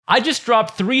I just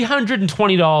dropped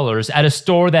 $320 at a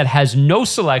store that has no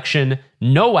selection,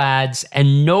 no ads,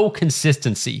 and no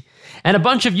consistency. And a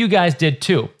bunch of you guys did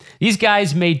too. These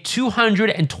guys made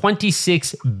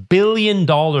 $226 billion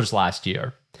last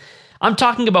year. I'm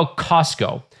talking about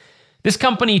Costco. This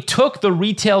company took the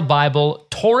retail Bible,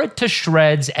 tore it to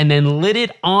shreds, and then lit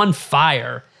it on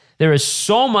fire. There is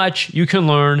so much you can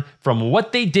learn from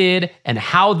what they did and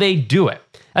how they do it.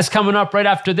 That's coming up right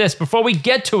after this. Before we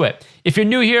get to it, if you're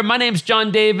new here, my name's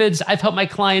John Davids. I've helped my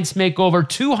clients make over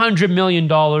 $200 million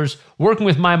working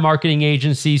with my marketing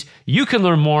agencies. You can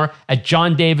learn more at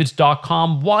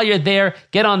johndavids.com. While you're there,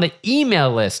 get on the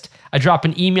email list. I drop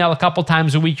an email a couple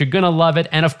times a week. You're going to love it.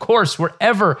 And of course,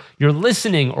 wherever you're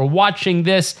listening or watching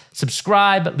this,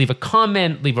 subscribe, leave a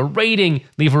comment, leave a rating,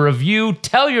 leave a review,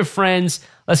 tell your friends.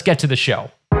 Let's get to the show.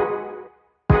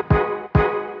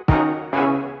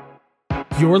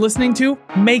 You're listening to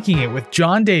Making It with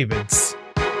John Davids.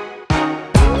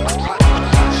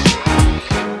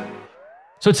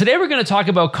 So today we're going to talk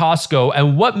about Costco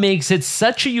and what makes it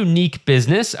such a unique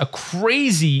business, a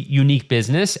crazy unique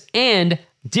business, and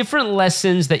different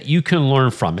lessons that you can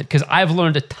learn from it, because I've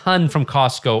learned a ton from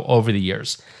Costco over the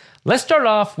years. Let's start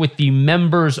off with the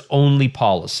members only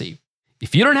policy.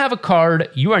 If you don't have a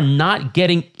card, you are not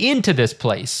getting into this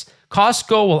place.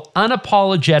 Costco will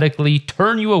unapologetically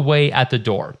turn you away at the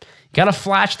door. You gotta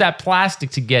flash that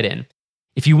plastic to get in.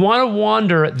 If you wanna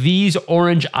wander these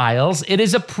orange aisles, it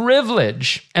is a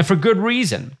privilege, and for good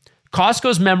reason.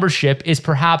 Costco's membership is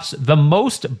perhaps the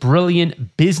most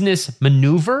brilliant business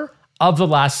maneuver of the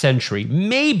last century.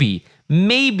 Maybe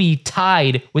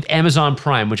tied with Amazon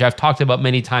Prime, which I've talked about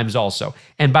many times also.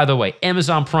 And by the way,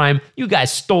 Amazon Prime, you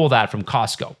guys stole that from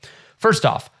Costco. First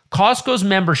off, Costco's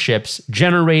memberships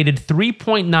generated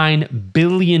 $3.9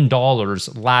 billion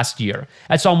last year.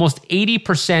 That's almost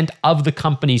 80% of the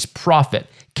company's profit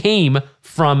came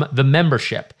from the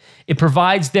membership. It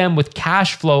provides them with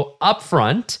cash flow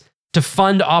upfront to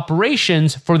fund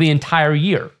operations for the entire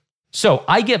year. So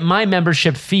I get my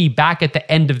membership fee back at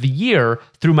the end of the year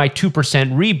through my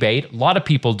 2% rebate. A lot of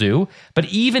people do. But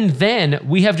even then,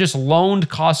 we have just loaned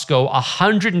Costco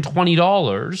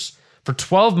 $120 for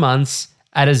 12 months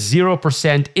at a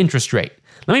 0% interest rate.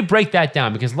 Let me break that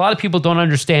down because a lot of people don't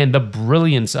understand the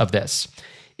brilliance of this.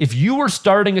 If you were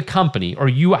starting a company or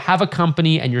you have a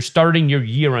company and you're starting your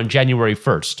year on January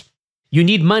 1st, you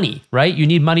need money, right? You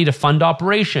need money to fund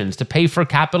operations, to pay for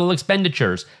capital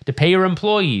expenditures, to pay your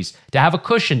employees, to have a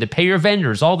cushion, to pay your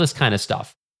vendors, all this kind of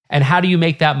stuff. And how do you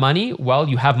make that money? Well,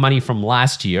 you have money from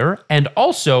last year, and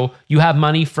also you have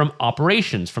money from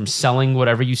operations, from selling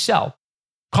whatever you sell.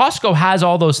 Costco has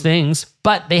all those things,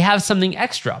 but they have something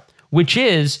extra, which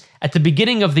is at the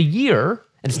beginning of the year,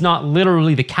 and it's not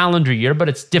literally the calendar year, but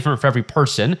it's different for every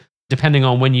person, depending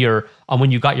on when you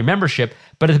got your membership.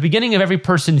 But at the beginning of every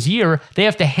person's year, they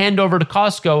have to hand over to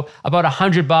Costco about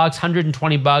 $100,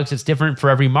 $120. It's different for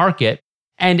every market.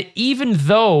 And even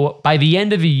though by the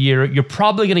end of the year, you're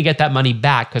probably going to get that money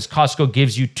back because Costco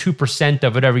gives you 2%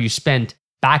 of whatever you spent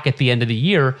back at the end of the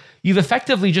year, you've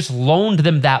effectively just loaned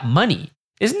them that money.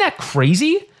 Isn't that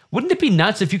crazy? Wouldn't it be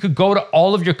nuts if you could go to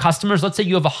all of your customers? Let's say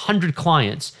you have 100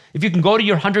 clients. If you can go to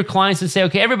your 100 clients and say,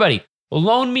 okay, everybody,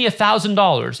 loan me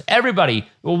 $1,000. Everybody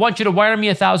will want you to wire me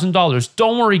 $1,000.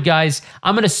 Don't worry, guys.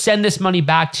 I'm going to send this money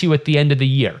back to you at the end of the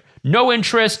year. No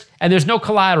interest, and there's no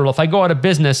collateral. If I go out of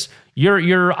business,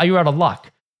 you're out of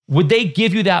luck. Would they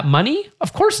give you that money?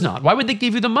 Of course not. Why would they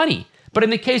give you the money? But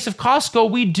in the case of Costco,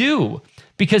 we do,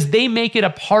 because they make it a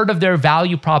part of their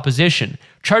value proposition,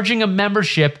 charging a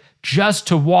membership just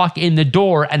to walk in the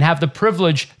door and have the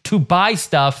privilege to buy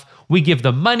stuff. We give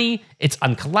them money. It's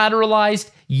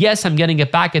uncollateralized. Yes, I'm getting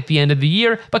it back at the end of the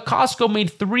year, but Costco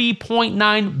made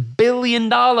 $3.9 billion.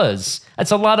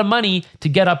 That's a lot of money to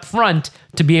get up front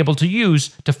to be able to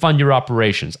use to fund your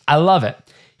operations. I love it.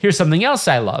 Here's something else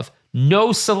I love.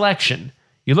 No selection.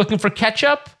 You're looking for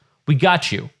ketchup? We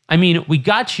got you. We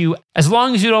got you as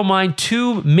long as you don't mind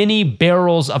 2 mini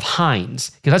barrels of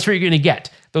Heinz, because that's what you're going to get.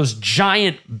 Those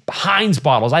giant Heinz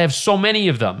bottles. I have so many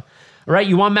of them. All right,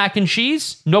 you want mac and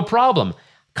cheese? No problem.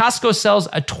 Costco sells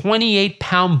a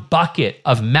 28-pound bucket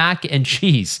of mac and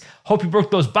cheese. Hope you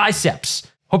broke those biceps.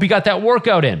 Hope you got that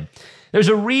workout in. There's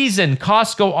a reason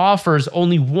Costco offers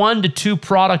only 1 to 2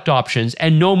 product options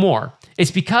and no more.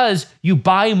 It's because you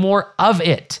buy more of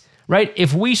it, right?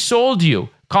 If we sold you,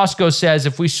 Costco says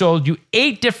if we sold you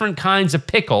 8 different kinds of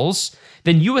pickles,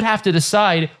 then you would have to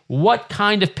decide what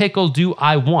kind of pickle do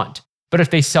I want. But if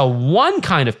they sell one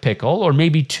kind of pickle or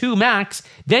maybe two max,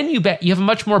 then you have a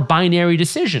much more binary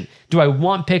decision. Do I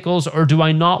want pickles or do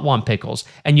I not want pickles?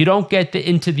 And you don't get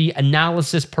into the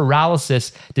analysis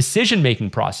paralysis decision-making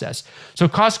process. So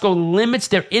Costco limits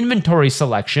their inventory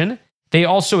selection. They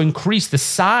also increase the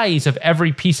size of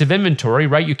every piece of inventory,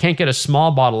 right? You can't get a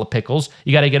small bottle of pickles.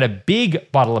 You got to get a big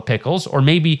bottle of pickles, or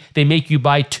maybe they make you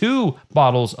buy 2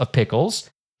 bottles of pickles.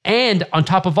 And on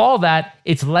top of all that,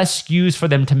 it's less SKUs for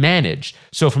them to manage.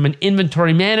 So from an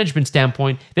inventory management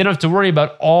standpoint, they don't have to worry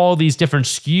about all these different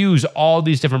SKUs, all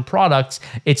these different products.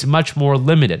 It's much more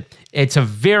limited. It's a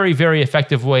very, very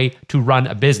effective way to run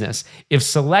a business. If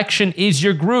selection is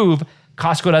your groove,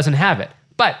 Costco doesn't have it.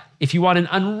 But if you want an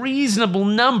unreasonable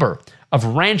number of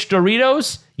Ranch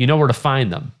Doritos, you know where to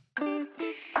find them.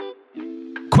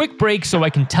 Quick break so I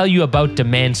can tell you about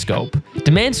DemandScope.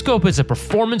 DemandScope is a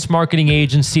performance marketing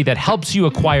agency that helps you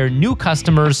acquire new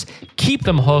customers, keep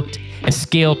them hooked, and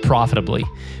scale profitably.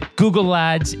 Google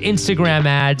ads, Instagram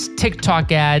ads,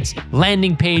 TikTok ads,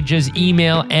 landing pages,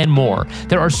 email, and more.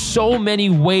 There are so many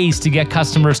ways to get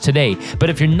customers today, but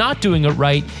if you're not doing it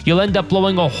right, you'll end up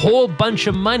blowing a whole bunch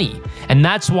of money. And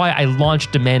that's why I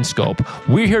launched DemandScope.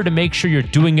 We're here to make sure you're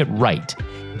doing it right.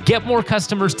 Get more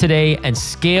customers today and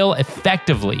scale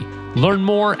effectively. Learn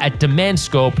more at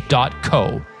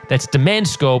demandscope.co. That's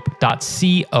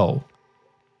demandscope.co.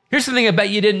 Here's something I bet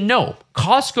you didn't know.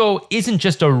 Costco isn't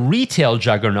just a retail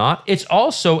juggernaut, it's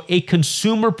also a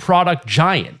consumer product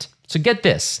giant. So get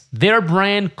this, their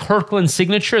brand, Kirkland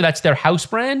Signature, that's their house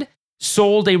brand,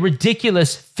 sold a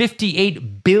ridiculous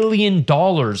 $58 billion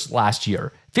last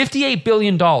year. $58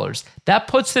 billion. That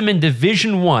puts them in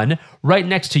Division 1, right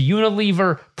next to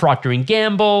Unilever, Procter &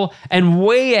 Gamble, and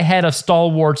way ahead of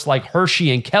stalwarts like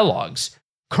Hershey and Kellogg's.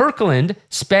 Kirkland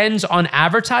spends on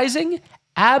advertising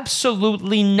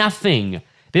absolutely nothing.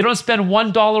 They don't spend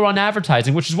 $1 on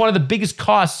advertising, which is one of the biggest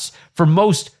costs for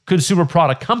most consumer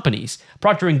product companies.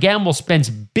 Procter & Gamble spends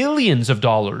billions of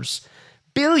dollars.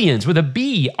 Billions with a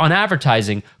B on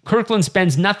advertising. Kirkland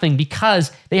spends nothing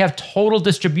because they have total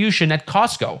distribution at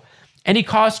Costco. Any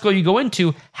Costco you go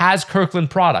into has Kirkland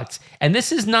products. And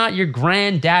this is not your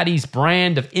granddaddy's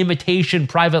brand of imitation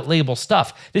private label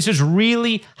stuff. This is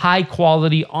really high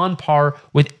quality, on par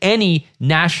with any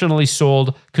nationally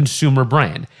sold consumer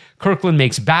brand. Kirkland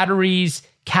makes batteries,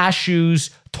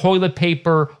 cashews, toilet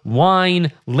paper,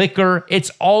 wine, liquor.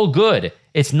 It's all good.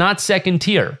 It's not second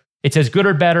tier. It's as good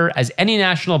or better as any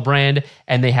national brand,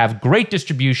 and they have great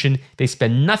distribution. They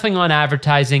spend nothing on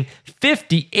advertising.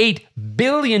 $58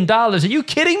 billion. Are you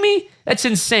kidding me? That's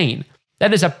insane.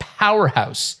 That is a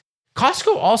powerhouse.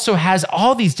 Costco also has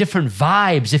all these different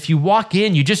vibes. If you walk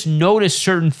in, you just notice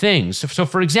certain things. So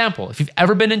for example, if you've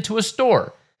ever been into a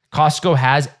store, Costco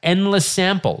has endless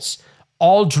samples,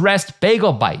 all dressed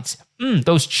bagel bites,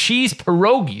 those cheese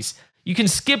pierogies. You can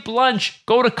skip lunch,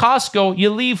 go to Costco,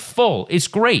 you leave full. It's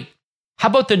great. How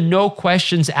about the no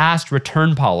questions asked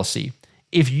return policy?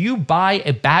 If you buy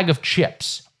a bag of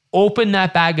chips, open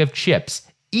that bag of chips,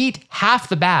 eat half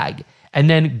the bag, and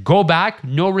then go back,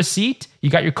 no receipt, you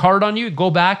got your card on you,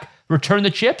 go back, return the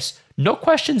chips, no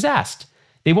questions asked.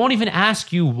 They won't even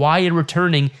ask you why you're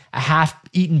returning a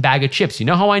half-eaten bag of chips. You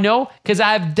know how I know? Because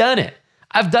I've done it.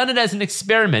 I've done it as an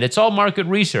experiment. It's all market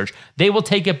research. They will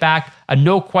take it back, a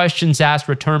no questions asked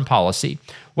return policy.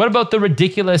 What about the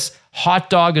ridiculous hot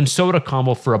dog and soda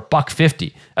combo for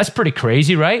 $1.50? That's pretty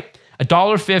crazy, right?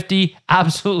 $1.50,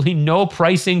 absolutely no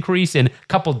price increase in a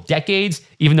couple decades,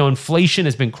 even though inflation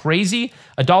has been crazy.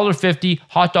 $1.50,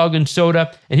 hot dog and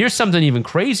soda. And here's something even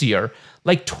crazier.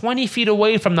 Like 20 feet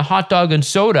away from the hot dog and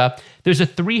soda, there's a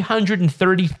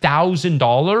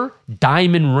 $330,000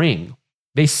 diamond ring.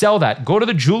 They sell that. Go to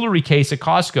the jewelry case at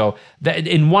Costco.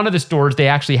 In one of the stores, they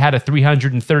actually had a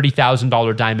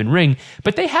 $330,000 diamond ring,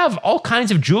 but they have all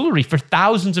kinds of jewelry for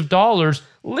thousands of dollars,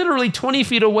 literally 20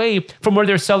 feet away from where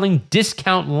they're selling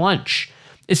discount lunch.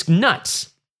 It's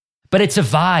nuts. But it's a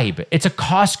vibe. It's a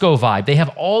Costco vibe. They have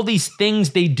all these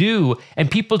things they do,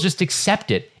 and people just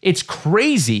accept it. It's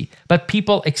crazy, but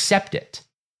people accept it.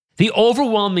 The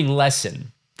overwhelming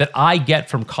lesson that I get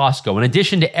from Costco, in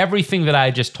addition to everything that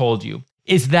I just told you,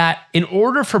 is that in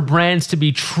order for brands to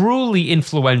be truly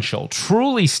influential,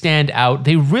 truly stand out,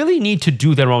 they really need to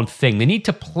do their own thing. They need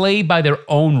to play by their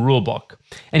own rulebook.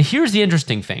 And here's the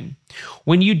interesting thing.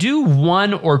 When you do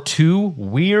one or two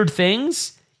weird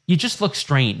things, you just look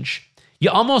strange. You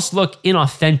almost look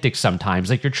inauthentic sometimes,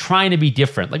 like you're trying to be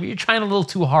different, like you're trying a little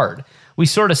too hard. We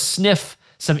sort of sniff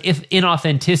some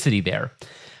inauthenticity there.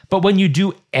 But when you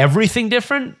do everything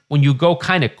different, when you go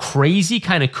kind of crazy,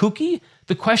 kind of kooky,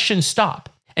 the questions stop.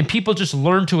 And people just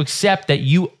learn to accept that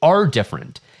you are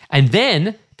different. And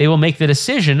then they will make the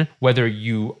decision whether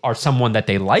you are someone that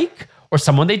they like or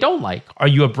someone they don't like. Are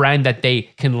you a brand that they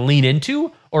can lean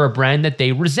into or a brand that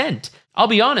they resent? I'll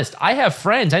be honest, I have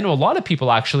friends, I know a lot of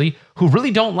people actually, who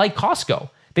really don't like Costco.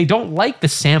 They don't like the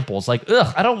samples. Like,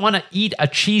 I don't want to eat a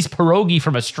cheese pierogi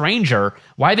from a stranger.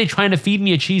 Why are they trying to feed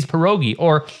me a cheese pierogi?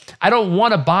 Or I don't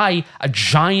want to buy a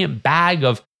giant bag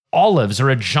of olives or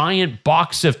a giant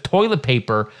box of toilet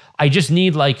paper. I just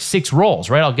need like 6 rolls,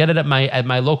 right? I'll get it at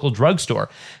my local drugstore.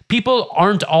 People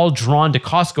aren't all drawn to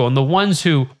Costco, and the ones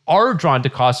who are drawn to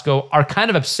Costco are kind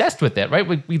of obsessed with it, right?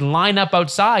 We line up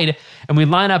outside and we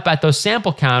line up at those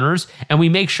sample counters, and we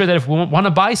make sure that if we want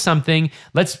to buy something,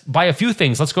 let's buy a few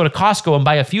things. Let's go to Costco and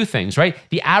buy a few things, right?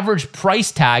 The average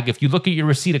price tag, if you look at your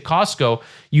receipt at Costco,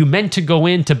 you meant to go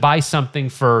in to buy something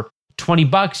for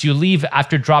 $20, you leave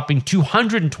after dropping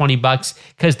 $220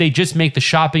 because they just make the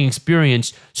shopping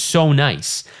experience so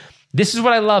nice. This is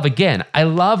what I love. Again, I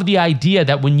love the idea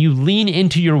that when you lean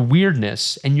into your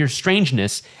weirdness and your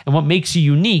strangeness and what makes you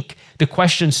unique, the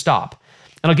questions stop.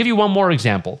 And I'll give you one more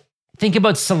example. Think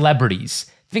about celebrities.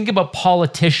 Think about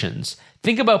politicians.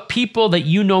 Think about people that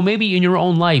you know maybe in your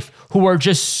own life who are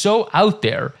just so out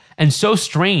there and so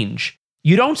strange.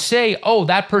 You don't say, oh,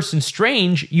 that person's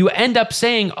strange. You end up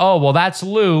saying, oh, well, that's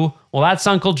Lou. Well, that's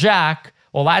Uncle Jack.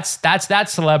 Well, that's that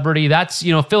celebrity. That's,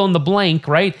 fill in the blank,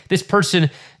 right? This person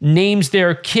names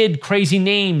their kid crazy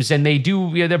names and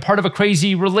they're part of a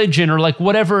crazy religion or like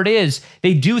whatever it is.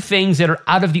 They do things that are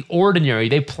out of the ordinary.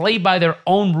 They play by their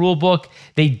own rule book.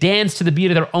 They dance to the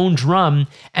beat of their own drum.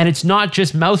 And it's not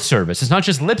just mouth service. It's not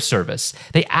just lip service.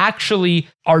 They actually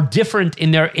are different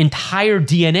in their entire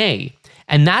DNA.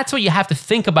 And that's what you have to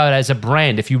think about as a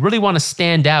brand. If you really want to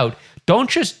stand out, don't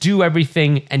just do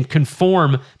everything and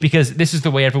conform because this is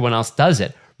the way everyone else does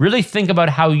it. Really think about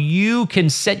how you can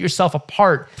set yourself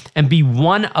apart and be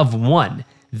one of one.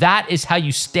 That is how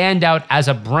you stand out as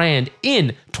a brand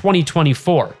in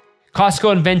 2024.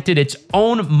 Costco invented its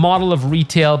own model of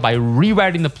retail by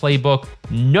rewriting the playbook.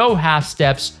 No half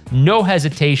steps, no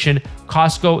hesitation.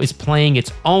 Costco is playing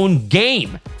its own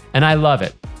game, and I love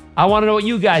it. I want to know what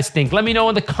you guys think. Let me know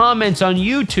in the comments on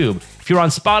YouTube. If you're on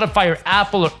Spotify or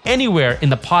Apple or anywhere in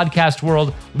the podcast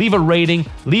world, leave a rating,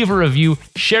 leave a review,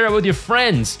 share it with your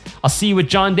friends. I'll see you at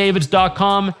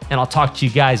johndavids.com, and I'll talk to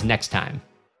you guys next time.